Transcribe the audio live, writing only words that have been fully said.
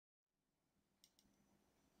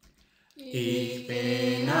Ich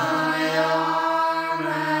bin ein armer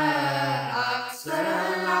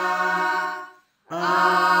Axeler,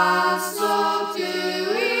 also du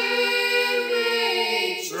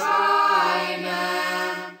ewig schreiben.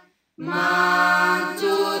 Man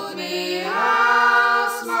tut mir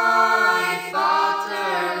aus mein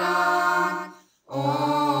Vaterland,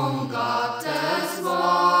 Gottes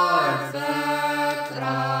Wort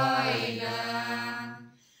vertreiben.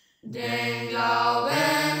 Den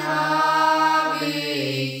Glauben hab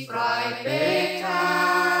ich frei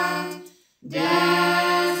bekannt,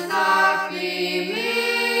 des darf ich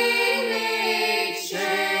mich nicht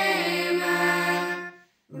schämen,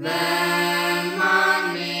 wenn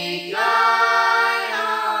man mich gleich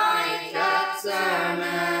ein Ketzer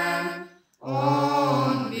nennt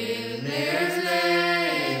und will mir's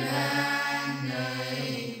Leben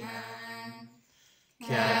nehmen.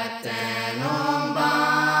 Ketten und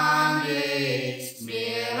Band ist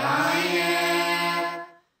mir ein Herr,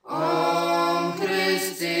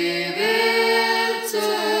 Christi will zu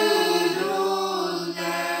dulden,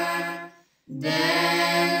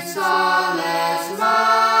 denn soll es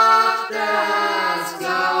Macht des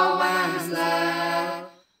Glaubens lehr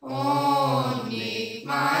und nicht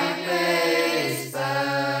mein Fest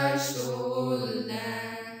verschulden.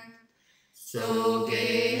 So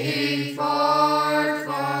geh ich fort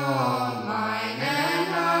von meinem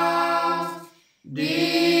Haus,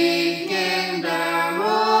 die Kinder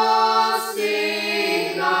muss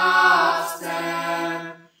ich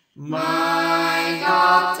lassen. Mein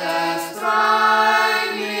Gott, es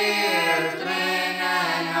treibt mir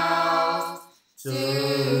Tränen aus, zu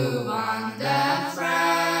wandern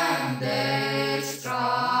fremde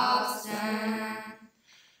Straßen.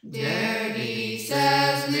 Der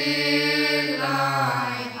dieses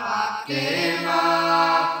Liedlein hat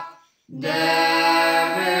gemacht,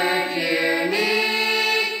 der wird ihr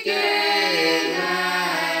nicht gedenken.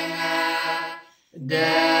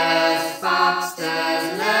 Des Papstes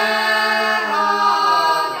Lehr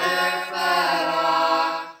hat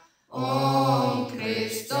verracht,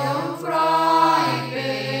 Christum frei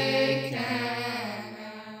bekennen.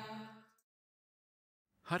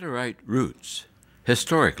 Hutterite roots,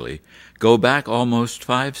 historically, go back almost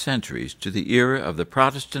 5 centuries to the era of the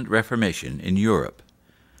Protestant Reformation in Europe.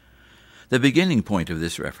 The beginning point of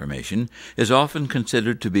this Reformation is often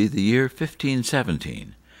considered to be the year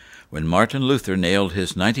 1517, when Martin Luther nailed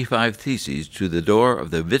his 95 Theses to the door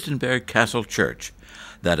of the Wittenberg Castle Church,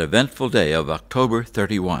 that eventful day of October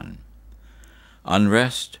 31.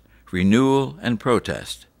 Unrest, renewal, and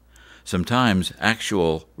protest, sometimes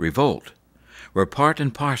actual revolt, were part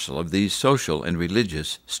and parcel of these social and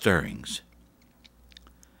religious stirrings.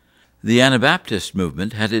 The Anabaptist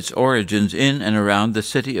movement had its origins in and around the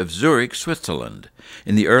city of Zurich, Switzerland,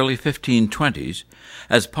 in the early 1520s,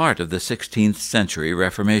 as part of the 16th century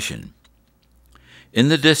Reformation. In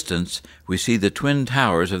the distance, we see the twin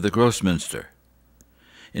towers of the Grossmünster.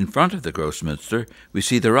 In front of the Grossmünster, we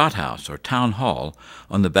see the Rathaus, or town hall,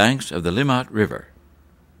 on the banks of the Limmat River.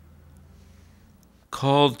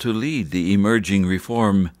 Called to lead the emerging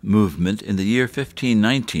reform movement in the year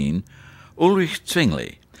 1519, Ulrich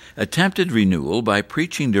Zwingli attempted renewal by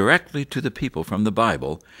preaching directly to the people from the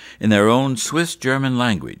Bible in their own Swiss-German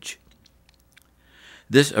language.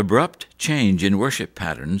 This abrupt change in worship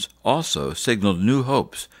patterns also signaled new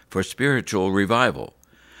hopes for spiritual revival,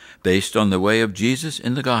 based on the way of Jesus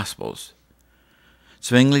in the Gospels.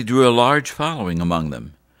 Zwingli drew a large following among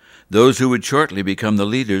them, those who would shortly become the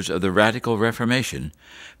leaders of the Radical Reformation,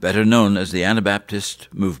 better known as the Anabaptist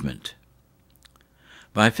movement.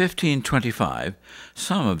 By 1525,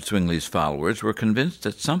 some of Zwingli's followers were convinced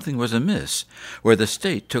that something was amiss where the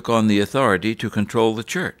state took on the authority to control the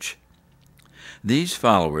church. These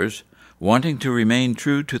followers, wanting to remain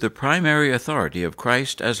true to the primary authority of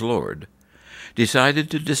Christ as Lord,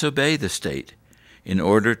 decided to disobey the state in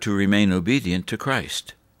order to remain obedient to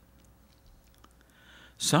Christ.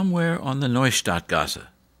 Somewhere on the Neustadtgasse,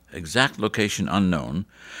 exact location unknown,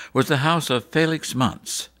 was the house of Felix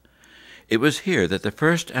Manz. It was here that the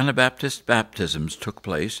first Anabaptist baptisms took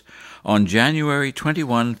place on January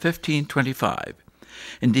 21, 1525,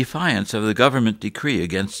 in defiance of the government decree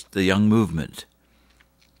against the young movement.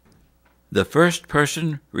 The first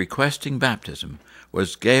person requesting baptism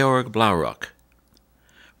was Georg Blaurock.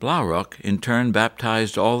 Blaurock in turn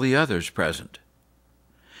baptized all the others present.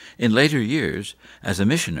 In later years, as a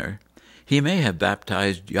missioner, he may have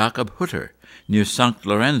baptized Jakob Hutter near St.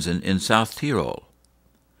 Lorenzen in South Tyrol.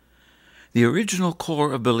 The original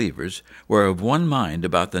core of believers were of one mind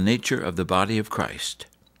about the nature of the body of Christ.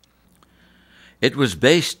 It was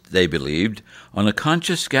based, they believed, on a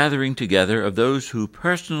conscious gathering together of those who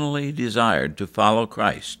personally desired to follow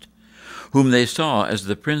Christ, whom they saw as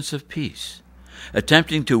the Prince of Peace,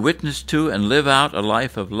 attempting to witness to and live out a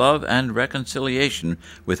life of love and reconciliation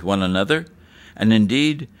with one another, and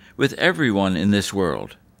indeed with everyone in this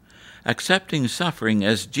world, accepting suffering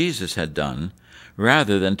as Jesus had done,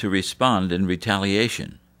 rather than to respond in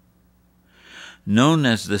retaliation. Known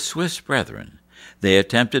as the Swiss Brethren, they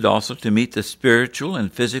attempted also to meet the spiritual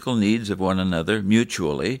and physical needs of one another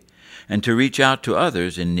mutually, and to reach out to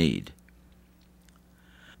others in need.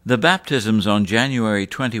 The baptisms on January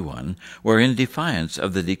 21 were in defiance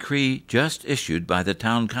of the decree just issued by the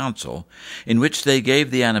town council, in which they gave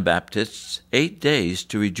the Anabaptists 8 days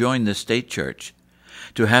to rejoin the state church,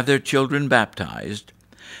 to have their children baptized,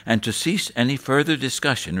 and to cease any further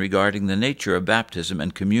discussion regarding the nature of baptism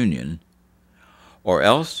and communion, or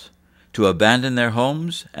else to abandon their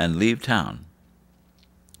homes and leave town.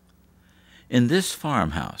 In this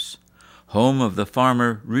farmhouse, home of the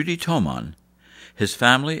farmer Rudy Thoman, his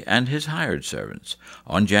family and his hired servants,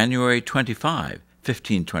 on January 25,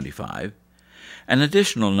 1525, an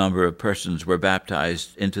additional number of persons were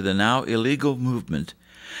baptized into the now illegal movement,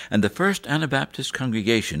 and the first Anabaptist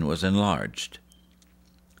congregation was enlarged.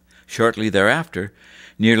 Shortly thereafter,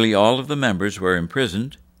 nearly all of the members were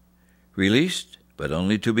imprisoned, released, but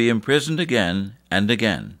only to be imprisoned again and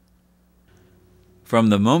again. From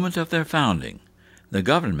the moment of their founding, the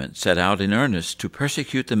government set out in earnest to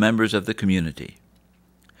persecute the members of the community.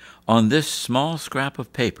 On this small scrap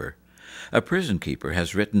of paper, a prison keeper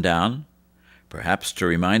has written down, perhaps to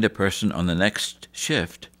remind a person on the next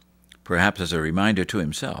shift, perhaps as a reminder to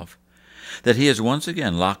himself, that he has once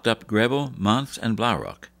again locked up Grebel, Mance, and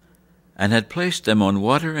Blaurock, and had placed them on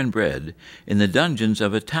water and bread in the dungeons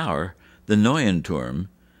of a tower, the Neuenturm,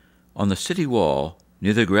 on the city wall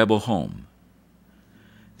near the Grebel home.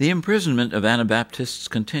 The imprisonment of Anabaptists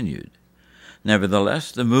continued.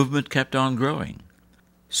 Nevertheless, the movement kept on growing.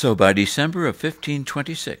 So by December of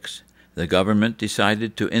 1526, the government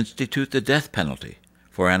decided to institute the death penalty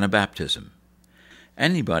for Anabaptism.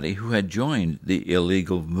 Anybody who had joined the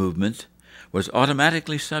illegal movement was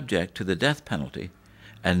automatically subject to the death penalty,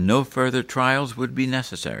 and no further trials would be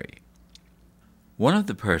necessary. One of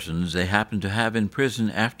the persons they happened to have in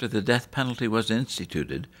prison after the death penalty was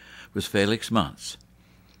instituted was Felix Mance,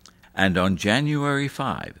 and on January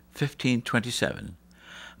 5, 1527,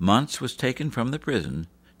 Mance was taken from the prison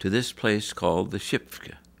to this place called the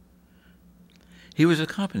Schipfke. He was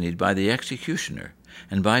accompanied by the executioner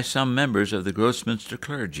and by some members of the Grossminster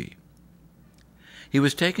clergy. He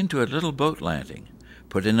was taken to a little boat landing,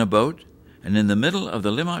 put in a boat, and in the middle of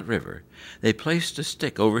the Limmat River they placed a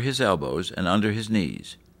stick over his elbows and under his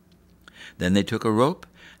knees. Then they took a rope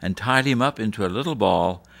and tied him up into a little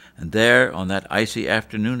ball, and there, on that icy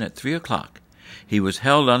afternoon at 3 o'clock, he was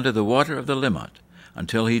held under the water of the Limmat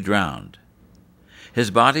until he drowned. His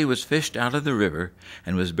body was fished out of the river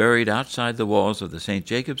and was buried outside the walls of the St.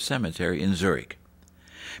 Jacob's Cemetery in Zurich,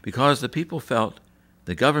 because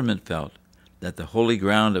the government felt, that the holy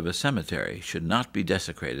ground of a cemetery should not be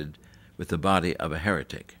desecrated with the body of a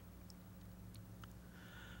heretic.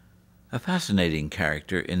 A fascinating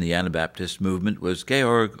character in the Anabaptist movement was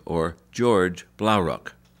Georg or George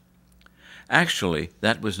Blaurock. Actually,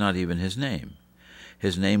 that was not even his name.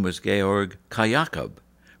 His name was Georg Kajakob,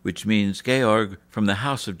 which means Georg from the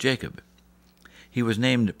house of Jacob. He was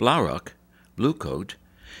named Blaurock, blue coat,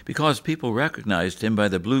 because people recognized him by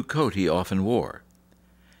the blue coat he often wore.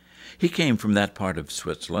 He came from that part of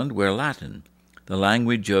Switzerland where Latin, the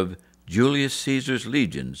language of Julius Caesar's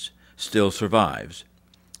legions, still survives,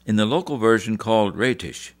 in the local version called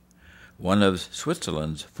Rhetisch, one of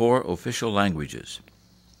Switzerland's 4 official languages.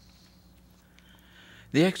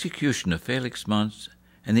 The execution of Felix Mance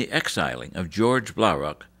and the exiling of George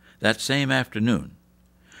Blaurock that same afternoon,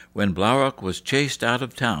 when Blaurock was chased out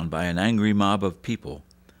of town by an angry mob of people,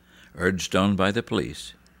 urged on by the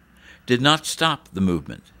police, did not stop the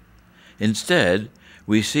movement. Instead,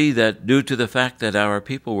 we see that due to the fact that our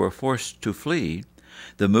people were forced to flee,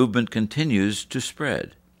 the movement continues to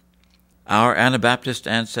spread. Our Anabaptist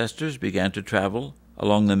ancestors began to travel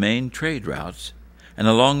along the main trade routes and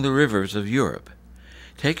along the rivers of Europe,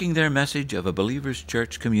 taking their message of a believer's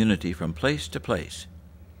church community from place to place.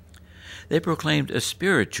 They proclaimed a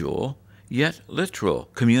spiritual, yet literal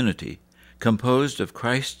community composed of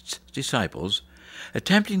Christ's disciples,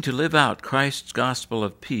 attempting to live out Christ's gospel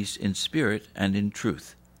of peace in spirit and in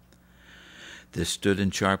truth. This stood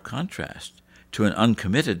in sharp contrast to an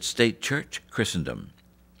uncommitted state church Christendom.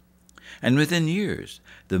 And within years,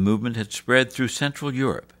 the movement had spread through Central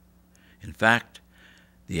Europe. In fact,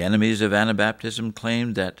 The enemies of Anabaptism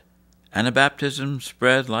claimed that Anabaptism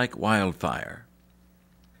spread like wildfire.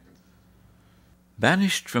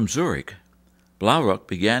 Banished from Zurich, Blaurock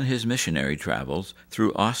began his missionary travels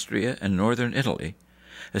through Austria and northern Italy,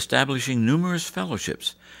 establishing numerous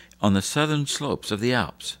fellowships on the southern slopes of the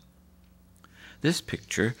Alps. This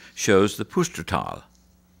picture shows the Pustertal.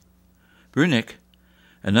 Brünnich,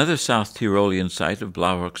 another South Tyrolean site of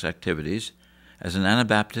Blaurock's activities as an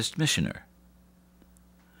Anabaptist missioner.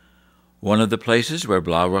 One of the places where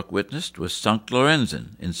Blaurock witnessed was St. Lorenzen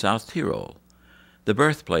in South Tyrol, the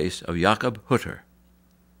birthplace of Jakob Hutter.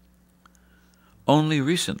 Only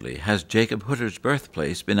recently has Jacob Hutter's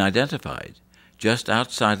birthplace been identified, just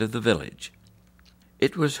outside of the village.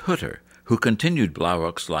 It was Hutter who continued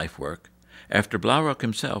Blaurock's life work after Blaurock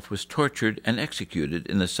himself was tortured and executed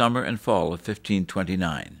in the summer and fall of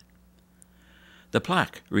 1529. The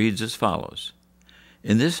plaque reads as follows: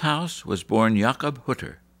 "In this house was born Jakob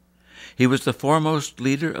Hutter. He was the foremost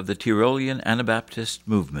leader of the Tyrolean Anabaptist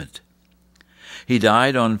movement. He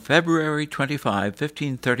died on February 25,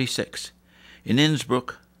 1536, in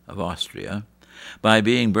Innsbruck of Austria, by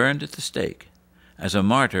being burned at the stake as a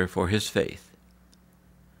martyr for his faith."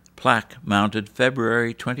 Plaque mounted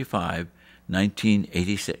February 25,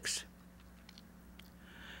 1986.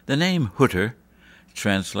 The name Hutter,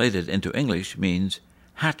 translated into English, means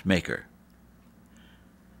hat maker.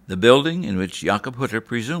 The building in which Jakob Hutter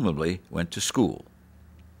presumably went to school.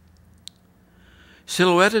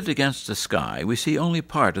 Silhouetted against the sky, we see only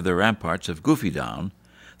part of the ramparts of Gufidown,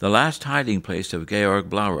 the last hiding place of Georg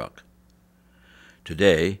Blaurock.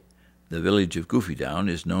 Today, the village of Gufidown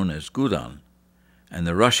is known as Gudan, and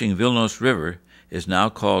the rushing Vilnos River is now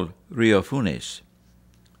called Rio Funes.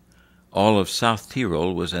 All of South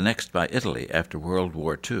Tyrol was annexed by Italy after World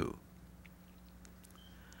War II.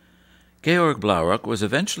 Georg Blaurock was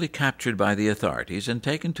eventually captured by the authorities and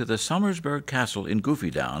taken to the Sommersberg Castle in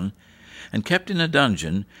Gufidown and kept in a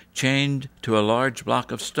dungeon chained to a large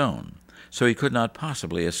block of stone, so he could not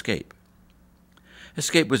possibly escape.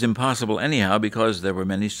 Escape was impossible anyhow because there were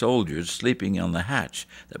many soldiers sleeping on the hatch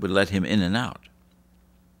that would let him in and out.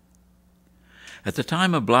 At the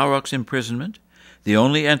time of Blaurock's imprisonment, the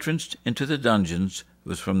only entrance into the dungeons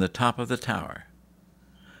was from the top of the tower.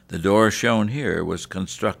 The door shown here was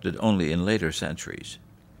constructed only in later centuries.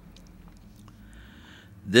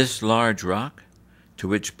 This large rock, to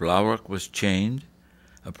which Blaurock was chained,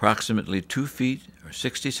 approximately 2 feet or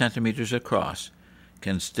 60 centimeters across,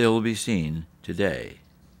 can still be seen today.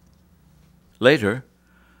 Later,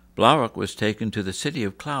 Blaurock was taken to the city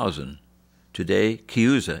of Clausen, today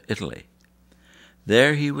Chiusa, Italy.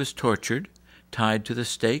 There he was tortured, tied to the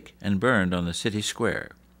stake, and burned on the city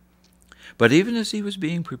square. But even as he was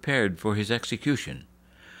being prepared for his execution,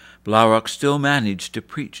 Blaurock still managed to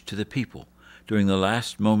preach to the people during the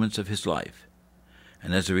last moments of his life,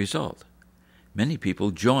 and as a result, many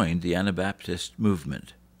people joined the Anabaptist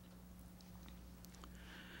movement.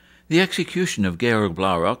 The execution of Georg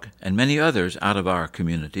Blaurock and many others out of our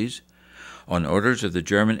communities, on orders of the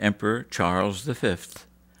German Emperor Charles V,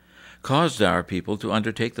 caused our people to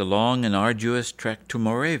undertake the long and arduous trek to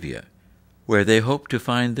Moravia, where they hoped to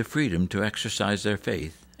find the freedom to exercise their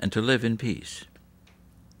faith and to live in peace.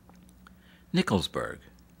 Nikolsburg,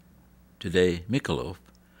 today Mikulov,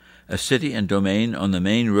 a city and domain on the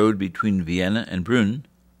main road between Vienna and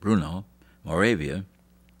Brno, Moravia,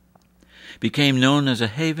 became known as a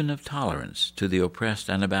haven of tolerance to the oppressed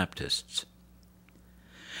Anabaptists.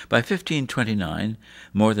 By 1529,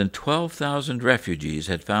 more than 12,000 refugees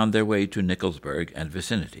had found their way to Nikolsburg and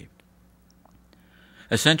vicinity.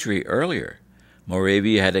 A century earlier,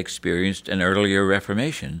 Moravia had experienced an earlier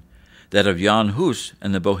Reformation, that of Jan Hus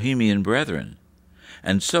and the Bohemian Brethren,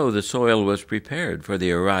 and so the soil was prepared for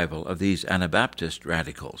the arrival of these Anabaptist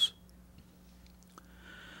radicals.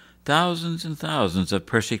 Thousands and thousands of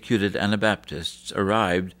persecuted Anabaptists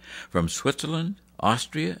arrived from Switzerland,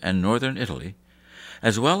 Austria, and northern Italy,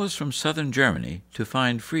 as well as from southern Germany, to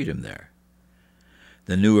find freedom there.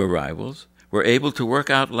 The new arrivals were able to work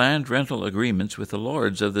out land rental agreements with the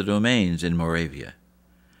lords of the domains in Moravia.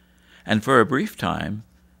 And for a brief time,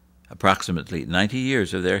 approximately 90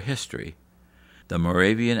 years of their history, the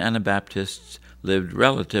Moravian Anabaptists lived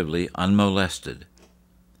relatively unmolested.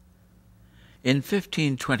 In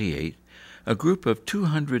 1528, a group of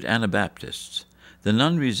 200 Anabaptists, the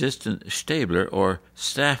non-resistant Stabler or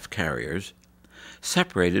staff carriers,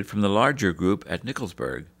 separated from the larger group at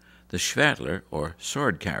Nikolsburg, the Schwertler or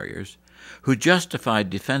sword carriers, who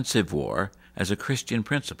justified defensive war as a Christian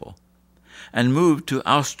principle, and moved to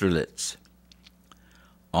Austerlitz.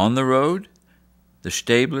 On the road, the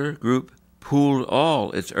Stabler group pooled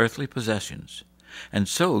all its earthly possessions, and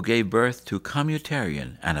so gave birth to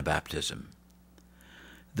Communitarian Anabaptism.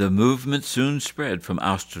 The movement soon spread from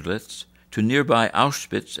Austerlitz to nearby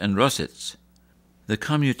Auschwitz and Rositz. The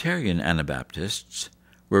Communitarian Anabaptists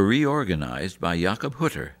were reorganized by Jakob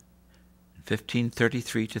Hutter in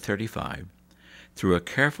 1533-35 through a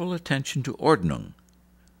careful attention to Ordnung,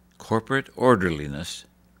 corporate orderliness.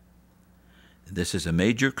 This is a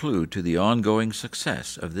major clue to the ongoing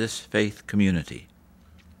success of this faith community.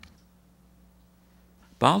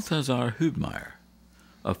 Balthasar Hübmeier,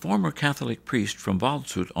 a former Catholic priest from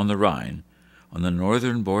Waldshut on the Rhine, on the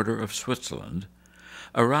northern border of Switzerland,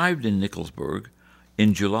 arrived in Nickelsburg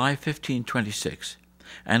in July 1526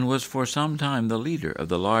 and was for some time the leader of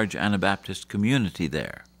the large Anabaptist community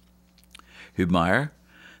there. Hübmeier,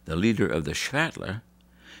 the leader of the Schwertler,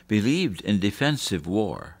 believed in defensive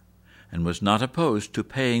war and was not opposed to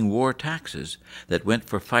paying war taxes that went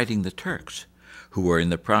for fighting the Turks, who were in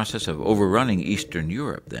the process of overrunning Eastern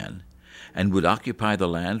Europe then, and would occupy the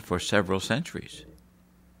land for several centuries.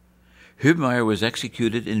 Hübmeier was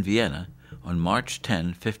executed in Vienna on March 10,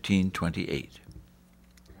 1528.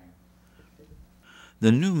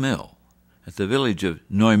 The new mill at the village of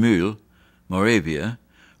Neumühl, Moravia,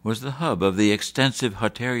 was the hub of the extensive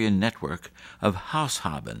Hutterian network of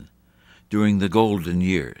Haushaben during the Golden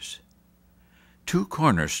Years. 2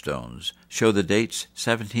 cornerstones show the dates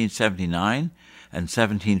 1779 and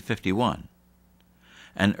 1751.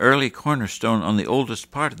 An early cornerstone on the oldest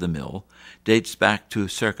part of the mill dates back to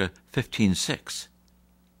circa 1506.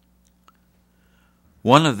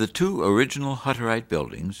 One of the 2 original Hutterite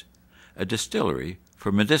buildings, a distillery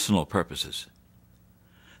for medicinal purposes.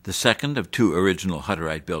 The second of 2 original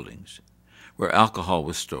Hutterite buildings, where alcohol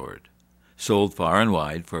was stored, sold far and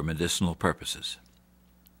wide for medicinal purposes.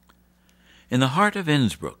 In the heart of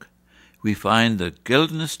Innsbruck, we find the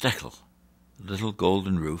Gildenes Deckel, little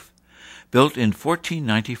golden roof, built in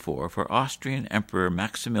 1494 for Austrian Emperor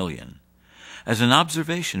Maximilian, as an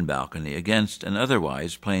observation balcony against an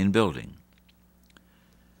otherwise plain building.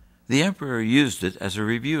 The emperor used it as a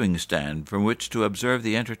reviewing stand from which to observe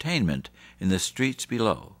the entertainment in the streets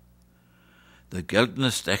below. The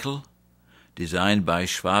Gildenes Deckel, designed by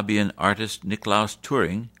Swabian artist Niklaus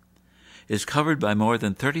Thuring, is covered by more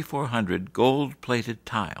than 3,400 gold-plated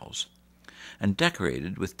tiles and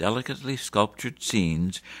decorated with delicately sculptured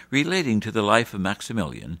scenes relating to the life of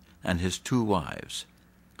Maximilian and his 2 wives.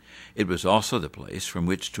 It was also the place from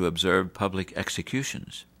which to observe public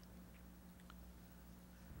executions.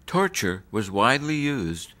 Torture was widely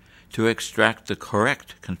used to extract the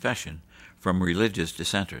correct confession from religious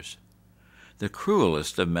dissenters. The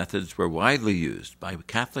cruelest of methods were widely used by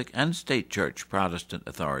Catholic and State Church Protestant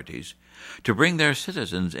authorities to bring their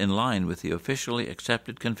citizens in line with the officially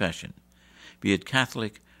accepted confession, be it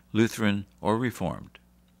Catholic, Lutheran, or Reformed.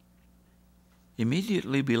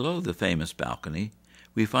 Immediately below the famous balcony,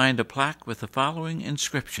 we find a plaque with the following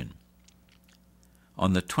inscription: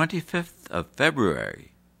 On the 25th of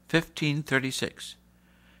February, 1536,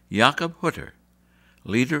 Jakob Hutter,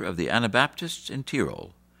 leader of the Anabaptists in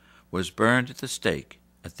Tyrol, was burned at the stake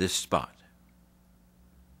at this spot.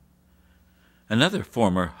 Another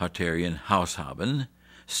former Hutterian Haushaben,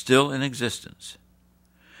 still in existence.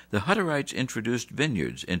 The Hutterites introduced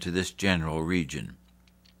vineyards into this general region.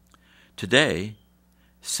 Today,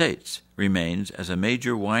 Seitz remains as a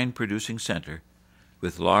major wine-producing center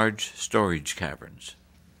with large storage caverns.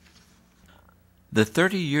 The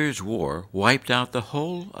 30 Years' War wiped out the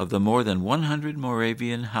whole of the more than 100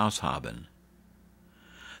 Moravian Haushaben.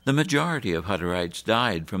 The majority of Hutterites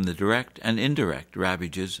died from the direct and indirect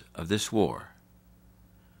ravages of this war.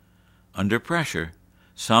 Under pressure,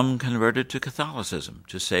 some converted to Catholicism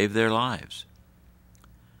to save their lives.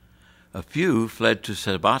 A few fled to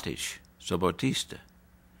Sobotista.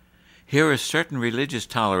 Here a certain religious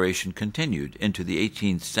toleration continued into the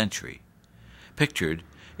 18th century. Pictured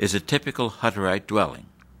is a typical Hutterite dwelling.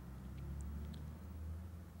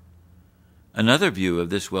 Another view of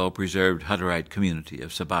this well-preserved Hutterite community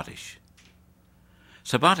of Sabatisch.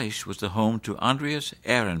 Sabatisch was the home to Andreas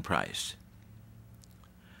Ehrenpreis.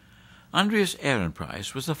 Andreas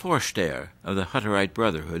Ehrenpreis was the Vorsteher of the Hutterite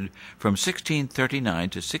Brotherhood from 1639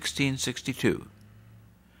 to 1662.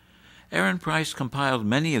 Ehrenpreis compiled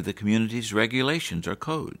many of the community's regulations or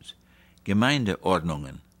codes,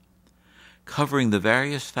 Gemeindeordnungen, covering the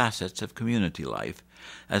various facets of community life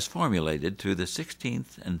as formulated through the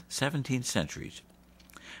 16th and 17th centuries,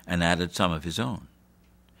 and added some of his own.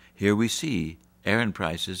 Here we see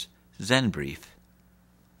Ehrenpreis's Zenbrief.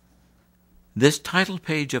 This title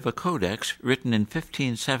page of a codex written in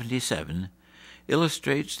 1577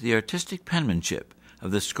 illustrates the artistic penmanship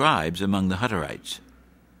of the scribes among the Hutterites.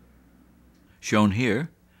 Shown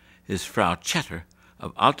here is Frau Chetter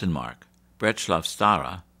of Altenmark,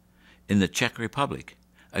 Břeclav in the Czech Republic,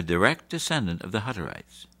 a direct descendant of the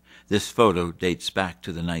Hutterites. This photo dates back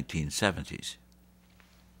to the 1970s.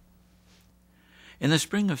 In the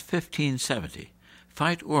spring of 1570,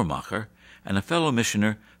 Veit Uhrmacher and a fellow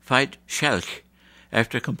missioner, Veit Schelch,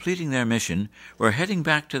 after completing their mission, were heading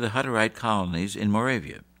back to the Hutterite colonies in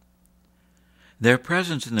Moravia. Their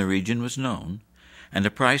presence in the region was known, and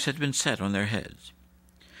a price had been set on their heads.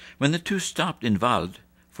 When the two stopped in Wald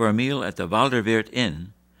for a meal at the Walderwirt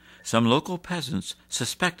Inn, some local peasants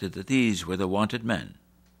suspected that these were the wanted men.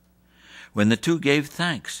 When the two gave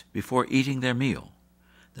thanks before eating their meal,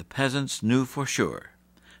 the peasants knew for sure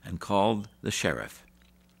and called the sheriff.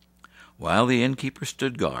 While the innkeeper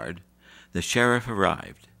stood guard, the sheriff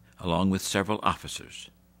arrived, along with several officers.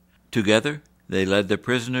 Together, they led the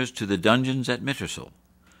prisoners to the dungeons at Mittersill,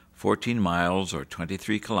 14 miles or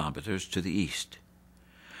 23 kilometers to the east.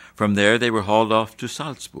 From there they were hauled off to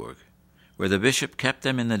Salzburg, where the bishop kept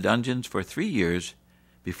them in the dungeons for 3 years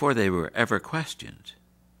before they were ever questioned.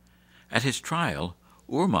 At his trial,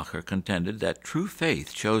 Uhrmacher contended that true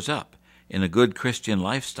faith shows up in a good Christian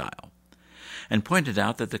lifestyle, and pointed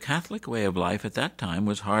out that the Catholic way of life at that time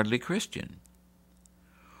was hardly Christian.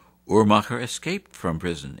 Uhrmacher escaped from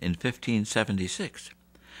prison in 1576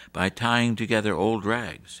 by tying together old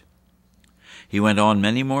rags. He went on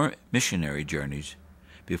many more missionary journeys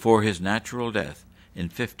before his natural death in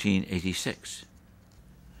 1586.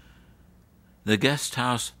 The guest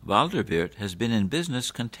house Walderwirt has been in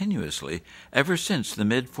business continuously ever since the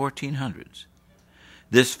mid-1400s.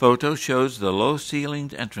 This photo shows the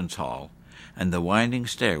low-ceilinged entrance hall and the winding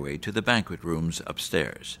stairway to the banquet rooms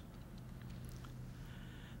upstairs.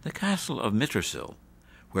 The castle of Mittersill,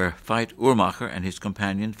 where Veit Uhrmacher and his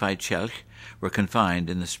companion Veit Schelch were confined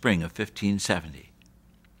in the spring of 1570.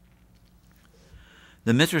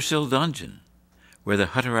 The Mittersill dungeon, where the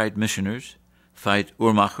Hutterite missioners, Veit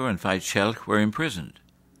Uhrmacher and Veit Schelch, were imprisoned.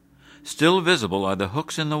 Still visible are the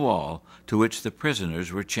hooks in the wall to which the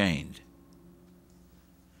prisoners were chained.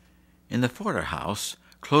 In the Forder house,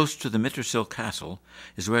 close to the Mittersill castle,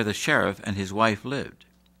 is where the sheriff and his wife lived.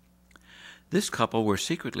 This couple were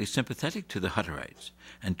secretly sympathetic to the Hutterites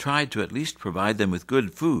and tried to at least provide them with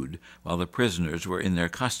good food while the prisoners were in their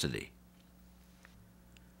custody.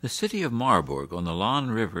 The city of Marburg on the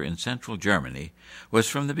Lahn River in central Germany was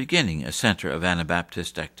from the beginning a center of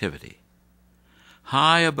Anabaptist activity.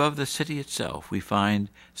 High above the city itself we find,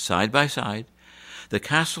 side by side, the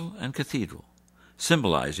castle and cathedral,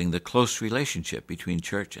 symbolizing the close relationship between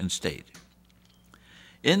church and state.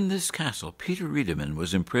 In this castle, Peter Riedemann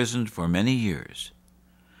was imprisoned for many years.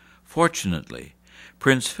 Fortunately,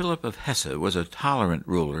 Prince Philip of Hesse was a tolerant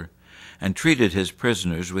ruler and treated his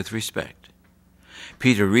prisoners with respect.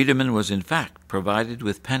 Peter Riedemann was in fact provided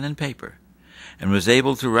with pen and paper and was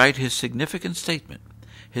able to write his significant statement,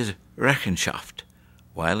 his Rechenschaft,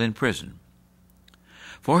 while in prison.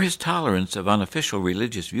 For his tolerance of unofficial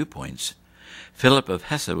religious viewpoints, Philip of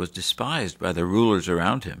Hesse was despised by the rulers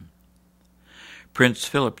around him. Prince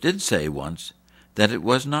Philip did say once that it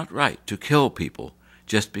was not right to kill people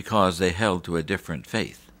just because they held to a different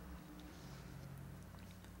faith.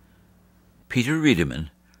 Peter Riedemann,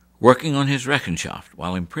 working on his Rechenschaft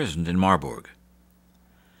while imprisoned in Marburg.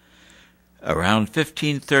 Around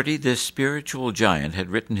 1530, this spiritual giant had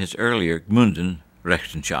written his earlier Gmunden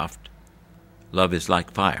Rechenschaft, Love is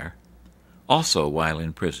like fire, also while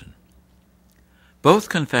in prison. Both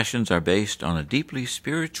confessions are based on a deeply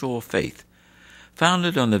spiritual faith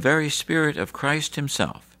founded on the very Spirit of Christ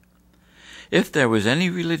himself. If there was any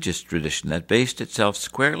religious tradition that based itself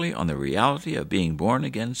squarely on the reality of being born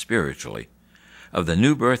again spiritually, of the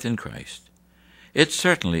new birth in Christ, it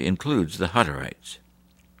certainly includes the Hutterites.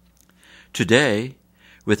 Today,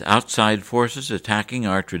 with outside forces attacking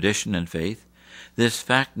our tradition and faith, this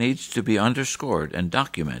fact needs to be underscored and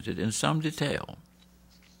documented in some detail.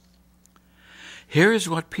 Here is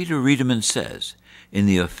what Peter Riedemann says in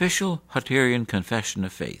the official Hutterian Confession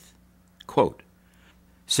of Faith. Quote,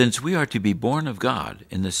 "Since we are to be born of God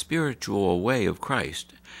in the spiritual way of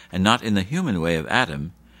Christ and not in the human way of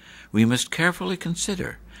Adam, we must carefully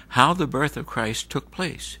consider how the birth of Christ took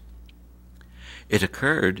place. It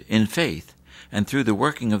occurred in faith and through the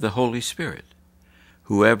working of the Holy Spirit.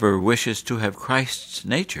 Whoever wishes to have Christ's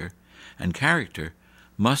nature and character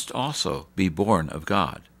must also be born of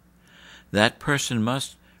God. That person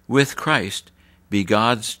must, with Christ, be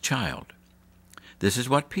God's child. This is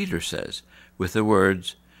what Peter says with the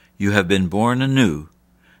words, 'You have been born anew,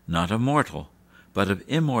 not of mortal, but of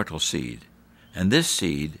immortal seed, and this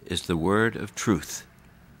seed is the word of truth.'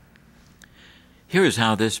 Here is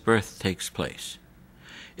how this birth takes place.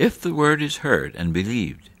 If the word is heard and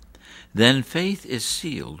believed, then faith is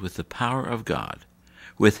sealed with the power of God,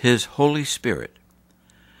 with His Holy Spirit.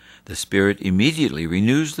 The Spirit immediately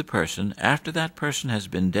renews the person after that person has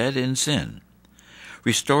been dead in sin,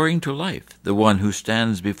 restoring to life the one who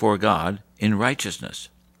stands before God in righteousness.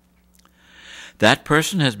 That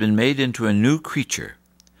person has been made into a new creature,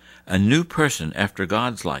 a new person after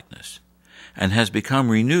God's likeness, and has become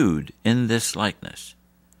renewed in this likeness.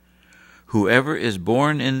 Whoever is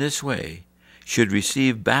born in this way should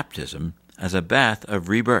receive baptism as a bath of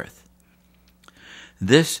rebirth.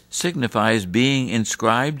 This signifies being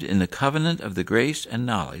inscribed in the covenant of the grace and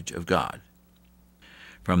knowledge of God.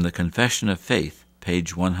 From the Confession of Faith,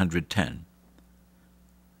 page 110.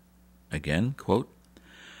 Again, quote,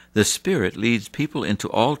 "The Spirit leads people into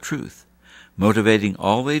all truth, motivating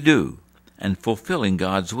all they do and fulfilling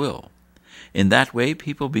God's will. In that way,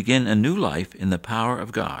 people begin a new life in the power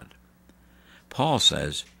of God." Paul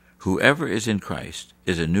says, "Whoever is in Christ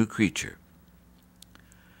is a new creature."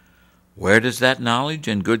 Where does that knowledge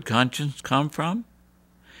and good conscience come from?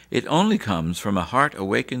 It only comes from a heart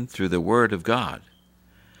awakened through the Word of God.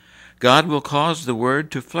 God will cause the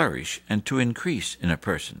Word to flourish and to increase in a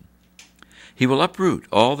person. He will uproot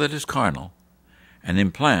all that is carnal and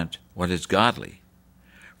implant what is godly.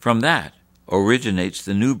 From that originates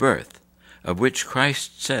the new birth, of which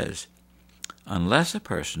Christ says, "Unless a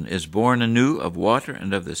person is born anew of water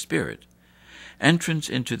and of the Spirit, entrance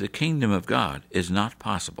into the kingdom of God is not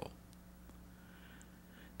possible."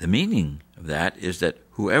 The meaning of that is that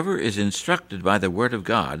whoever is instructed by the Word of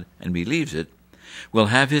God and believes it will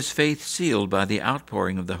have his faith sealed by the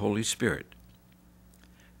outpouring of the Holy Spirit.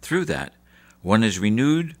 Through that, one is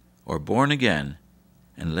renewed or born again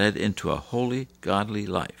and led into a holy, godly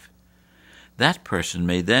life. That person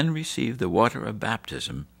may then receive the water of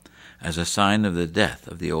baptism as a sign of the death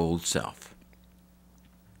of the old self.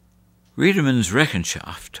 Riedemann's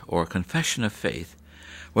Rechenschaft, or Confession of Faith,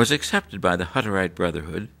 was accepted by the Hutterite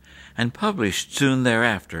Brotherhood and published soon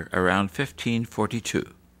thereafter, around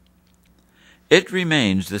 1542. It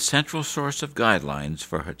remains the central source of guidelines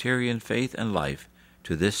for Hutterian faith and life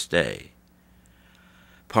to this day.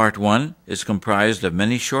 Part 1 is comprised of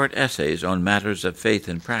many short essays on matters of faith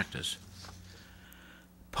and practice.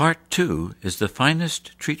 Part 2 is the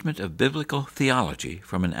finest treatment of biblical theology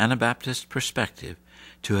from an Anabaptist perspective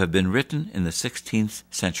to have been written in the 16th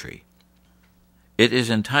century. It is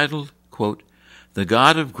entitled, quote, "The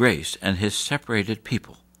God of Grace and His Separated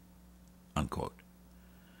People," unquote.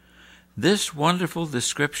 This wonderful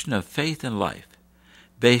description of faith and life,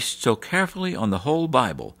 based so carefully on the whole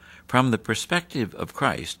Bible from the perspective of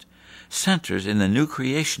Christ, centers in the new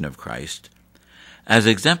creation of Christ, as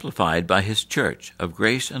exemplified by His church of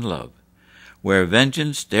grace and love, where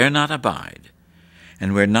vengeance dare not abide,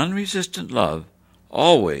 and where non-resistant love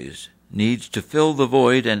always needs to fill the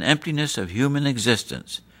void and emptiness of human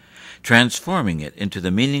existence, transforming it into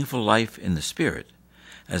the meaningful life in the Spirit,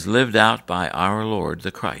 as lived out by our Lord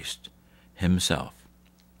the Christ Himself.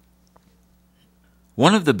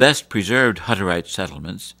 One of the best preserved Hutterite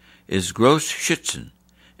settlements is Gross-Schützen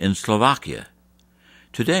in Slovakia,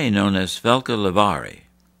 today known as Velké Livare.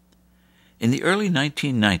 In the early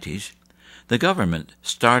 1990s, the government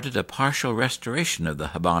started a partial restoration of the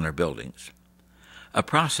Habaner buildings, a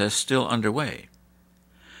process still underway.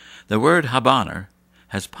 The word Habaner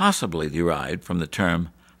has possibly derived from the term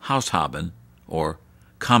Haushaben, or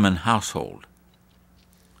common household.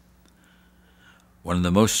 One of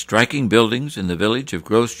the most striking buildings in the village of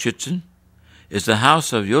Gross-Schützen is the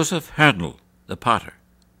house of Josef Herdl, the potter.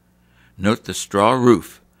 Note the straw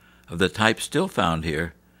roof of the type still found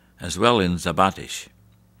here, as well in Zabatisch.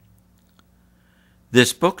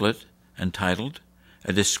 This booklet, entitled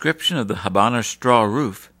A Description of the Habaner Straw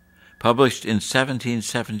Roof, published in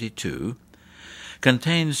 1772,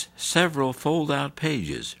 contains several fold-out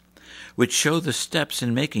pages which show the steps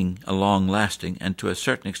in making a long-lasting and to a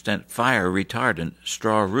certain extent fire-retardant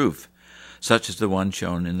straw roof, such as the one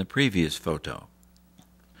shown in the previous photo.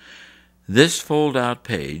 This fold-out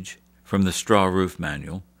page from the straw roof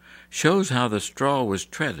manual shows how the straw was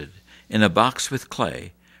treaded in a box with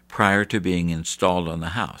clay prior to being installed on the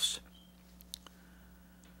house.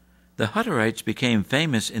 The Hutterites became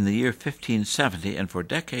famous in the year 1570 and for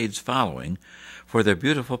decades following for their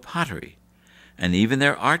beautiful pottery, and even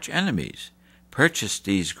their arch-enemies purchased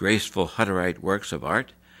these graceful Hutterite works of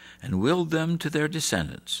art and willed them to their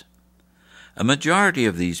descendants. A majority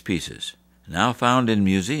of these pieces, now found in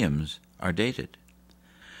museums, are dated.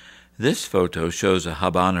 This photo shows a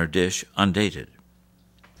Habaner dish undated.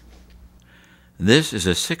 This is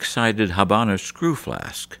a 6-sided Habaner screw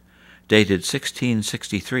flask, dated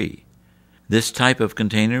 1663. This type of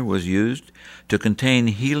container was used to contain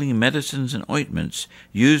healing medicines and ointments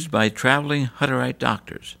used by traveling Hutterite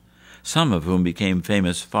doctors, some of whom became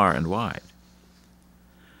famous far and wide.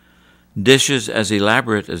 Dishes as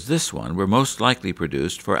elaborate as this one were most likely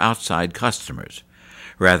produced for outside customers,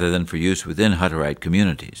 rather than for use within Hutterite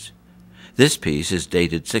communities. This piece is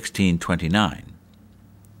dated 1629.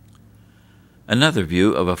 Another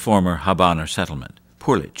view of a former Habaner settlement,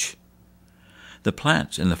 Purlich. The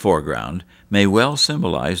plants in the foreground may well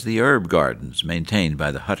symbolize the herb gardens maintained by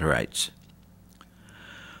the Hutterites.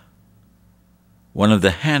 One of the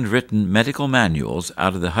handwritten medical manuals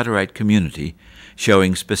out of the Hutterite community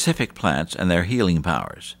showing specific plants and their healing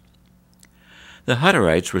powers. The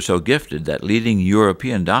Hutterites were so gifted that leading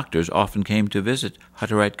European doctors often came to visit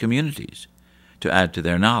Hutterite communities to add to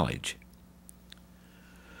their knowledge.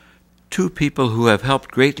 Two people who have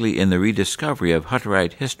helped greatly in the rediscovery of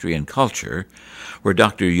Hutterite history and culture were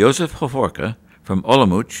Dr. Josef Hoforka from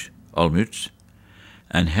Olmütz,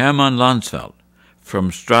 and Hermann Landsfeld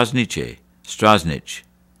from Strasnitz.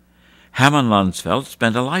 Hermann Landsfeld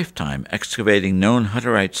spent a lifetime excavating known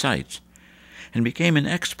Hutterite sites and became an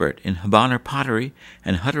expert in Habaner pottery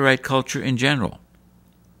and Hutterite culture in general.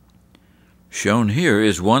 Shown here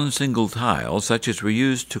is one single tile such as were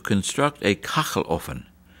used to construct a Kachelofen,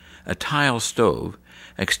 a tile stove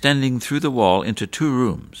extending through the wall into 2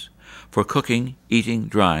 rooms for cooking, eating,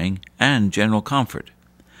 drying, and general comfort.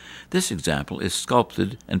 This example is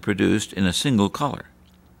sculpted and produced in a single color.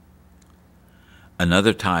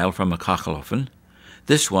 Another tile from a Kachelofen,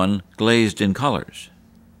 this one glazed in colors.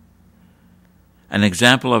 An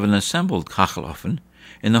example of an assembled Kachelofen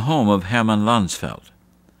in the home of Hermann Landsfeld.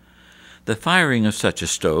 The firing of such a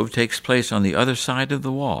stove takes place on the other side of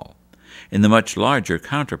the wall, in the much larger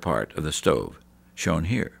counterpart of the stove, shown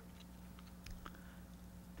here.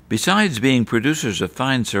 Besides being producers of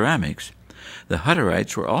fine ceramics, the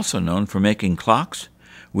Hutterites were also known for making clocks,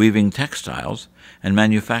 weaving textiles, and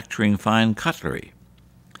manufacturing fine cutlery.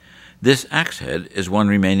 This axe head is one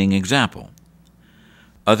remaining example.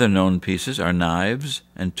 Other known pieces are knives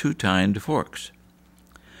and 2-tined forks.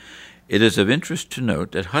 It is of interest to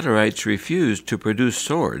note that Hutterites refused to produce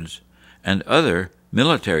swords and other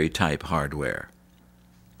military-type hardware.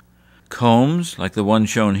 Combs, like the one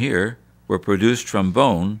shown here, were produced from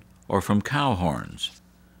bone or from cow horns.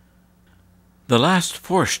 The last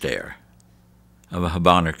Vorsteher of a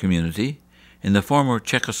Habaner community in the former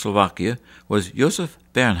Czechoslovakia was Josef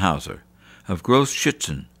Bernhauser of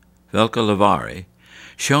Großschützen, Velké Levary,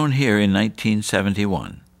 shown here in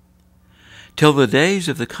 1971. Till the days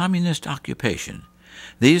of the communist occupation,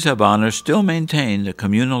 these Habaners still maintained a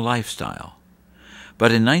communal lifestyle,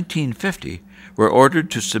 but in 1950 were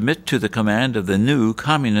ordered to submit to the command of the new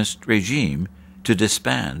communist regime to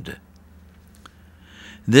disband.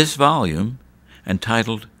 This volume,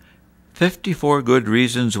 entitled 54 Good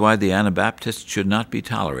Reasons Why the Anabaptists Should Not Be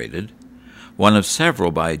Tolerated, one of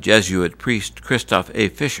several by Jesuit priest Christoph A.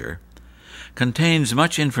 Fischer, contains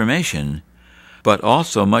much information, but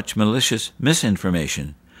also much malicious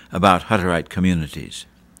misinformation about Hutterite communities.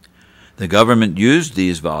 The government used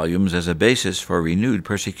these volumes as a basis for renewed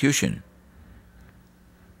persecution.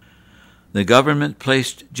 The government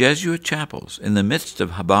placed Jesuit chapels in the midst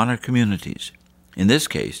of Habaner communities, in this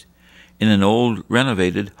case, in an old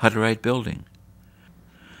renovated Hutterite building.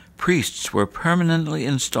 Priests were permanently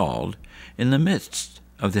installed in the midst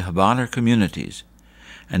of the Habaner communities,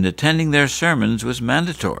 and attending their sermons was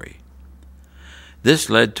mandatory. This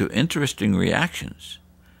led to interesting reactions,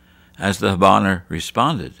 as the Habaner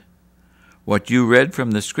responded, "What you read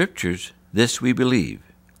from the Scriptures, this we believe,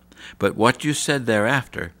 but what you said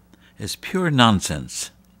thereafter is pure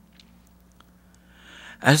nonsense."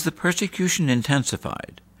 As the persecution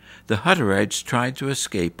intensified, the Hutterites tried to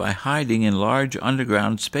escape by hiding in large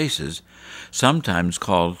underground spaces, sometimes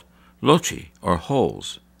called lochi, or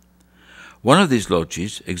holes. One of these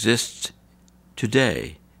lochis exists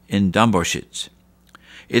today in Domborschitz.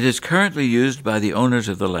 It is currently used by the owners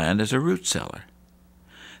of the land as a root cellar.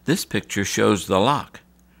 This picture shows the lock,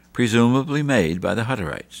 presumably made by the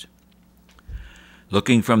Hutterites.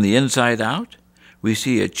 Looking from the inside out, we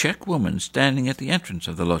see a Czech woman standing at the entrance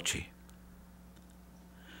of the lochi.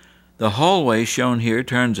 The hallway shown here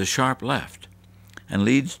turns a sharp left and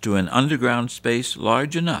leads to an underground space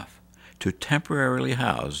large enough to temporarily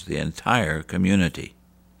house the entire community.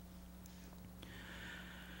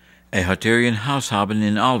 A Hutterian househaben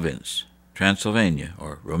in Alvins, Transylvania,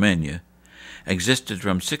 or Romania, existed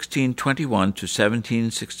from 1621 to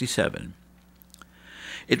 1767.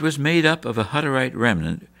 It was made up of a Hutterite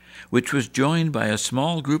remnant which was joined by a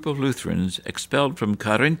small group of Lutherans expelled from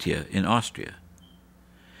Carinthia in Austria.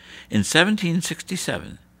 In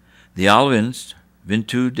 1767, the Alvins,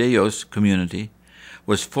 Vintu Deos community,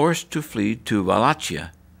 was forced to flee to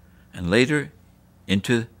Wallachia and later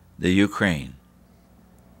into the Ukraine.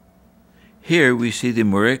 Here we see the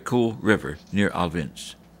Murekul River near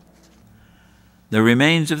Alvins. The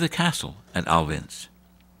remains of the castle at Alvins.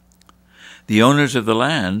 The owners of the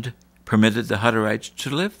land permitted the Hutterites to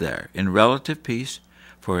live there in relative peace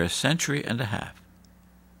for a century and a half.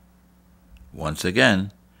 Once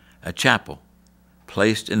again, a chapel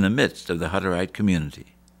placed in the midst of the Hutterite community.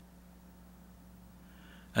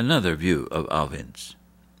 Another view of Alvins.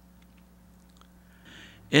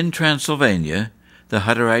 In Transylvania, the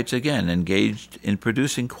Hutterites again engaged in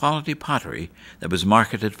producing quality pottery that was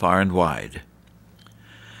marketed far and wide.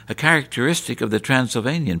 A characteristic of the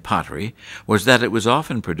Transylvanian pottery was that it was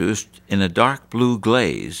often produced in a dark blue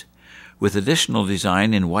glaze, with additional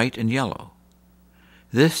design in white and yellow.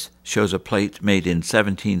 This shows a plate made in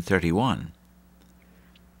 1731.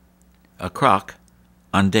 A crock,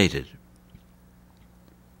 undated.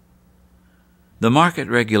 The market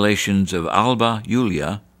regulations of Alba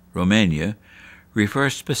Iulia, Romania, refer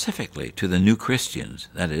specifically to the New Christians,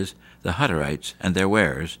 that is, the Hutterites and their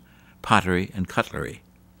wares, pottery and cutlery.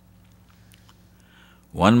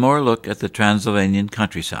 One more look at the Transylvanian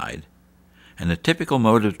countryside, and a typical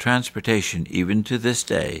mode of transportation even to this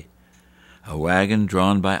day, a wagon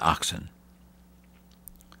drawn by oxen.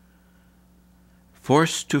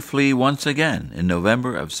 Forced to flee once again in November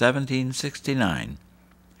of 1769,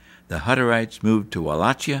 the Hutterites moved to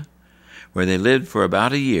Wallachia, where they lived for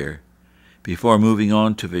about a year before moving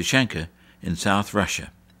on to Vishenka in South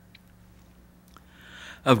Russia.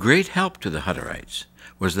 Of great help to the Hutterites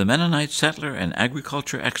was the Mennonite settler and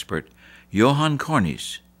agriculture expert Johann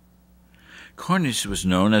Cornice. Cornice was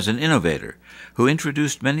known as an innovator who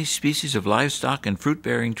introduced many species of livestock and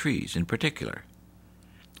fruit-bearing trees in particular.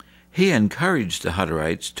 He encouraged the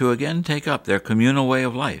Hutterites to again take up their communal way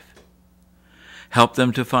of life, helped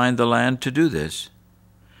them to find the land to do this,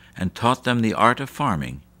 and taught them the art of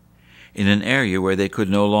farming in an area where they could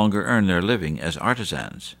no longer earn their living as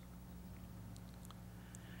artisans.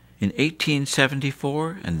 In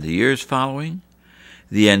 1874 and the years following,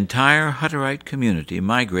 the entire Hutterite community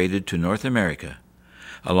migrated to North America,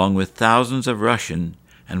 along with thousands of Russian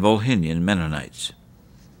and Volhynian Mennonites.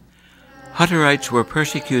 Hutterites were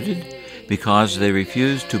persecuted because they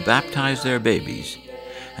refused to baptize their babies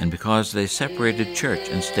and because they separated church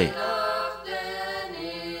and state.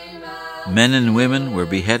 Men and women were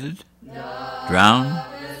beheaded, drowned,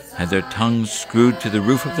 had their tongues screwed to the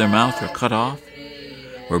roof of their mouth or cut off,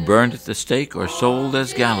 were burned at the stake or sold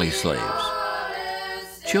as galley slaves.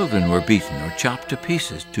 Children were beaten or chopped to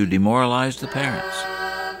pieces to demoralize the parents.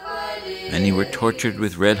 Many were tortured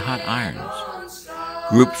with red-hot irons.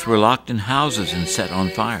 Groups were locked in houses and set on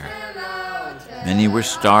fire. Many were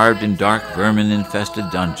starved in dark, vermin-infested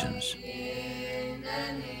dungeons.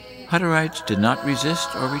 Hutterites did not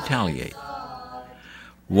resist or retaliate.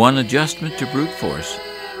 One adjustment to brute force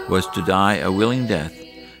was to die a willing death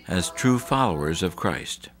as true followers of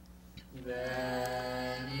Christ.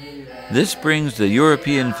 This brings the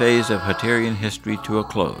European phase of Hutterian history to a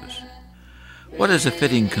close. What is a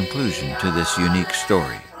fitting conclusion to this unique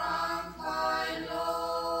story?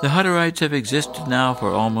 The Hutterites have existed now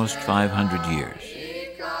for almost 500 years.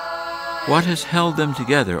 What has held them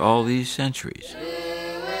together all these centuries?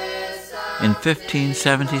 In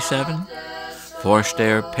 1577,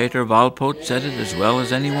 Vorsteher Peter Walpot said it as well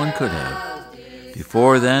as anyone could have,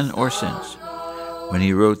 before then or since, when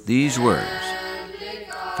he wrote these words,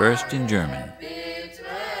 first in German.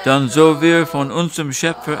 Dann so wir von unserem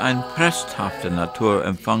Schöpfer eine presthafte Natur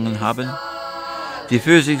empfangen haben, die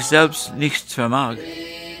für sich selbst nichts vermag,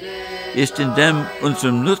 ist in dem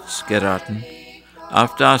unserem Nutz geraten,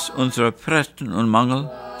 auf dass unsere Presten und Mangel,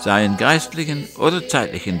 seien geistlichen oder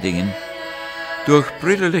zeitlichen Dingen, durch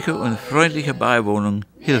brüderliche und freundliche Beiwohnung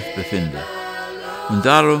Hilfe befinden, und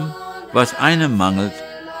darum, was einem mangelt,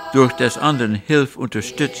 durch des anderen Hilfe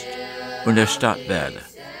unterstützt und erstattet werde.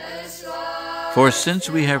 For since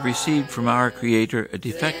we have received from our Creator a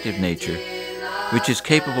defective nature, which is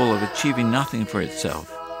capable of achieving nothing for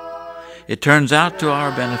itself, it turns out to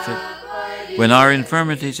our benefit when our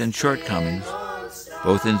infirmities and shortcomings,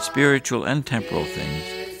 both in spiritual and temporal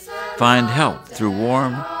things, find help through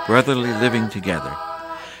warm, brotherly living together,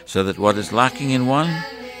 so that what is lacking in one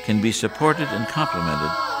can be supported and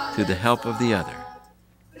complemented through the help of the other.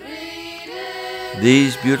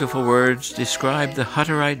 These beautiful words describe the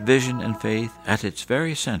Hutterite vision and faith at its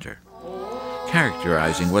very center,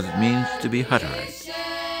 characterizing what it means to be Hutterite.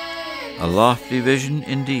 A lofty vision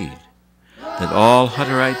indeed, that all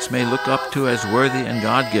Hutterites may look up to as worthy and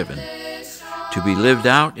God-given, to be lived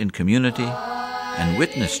out in community and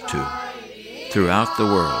witnessed to throughout the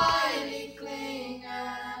world.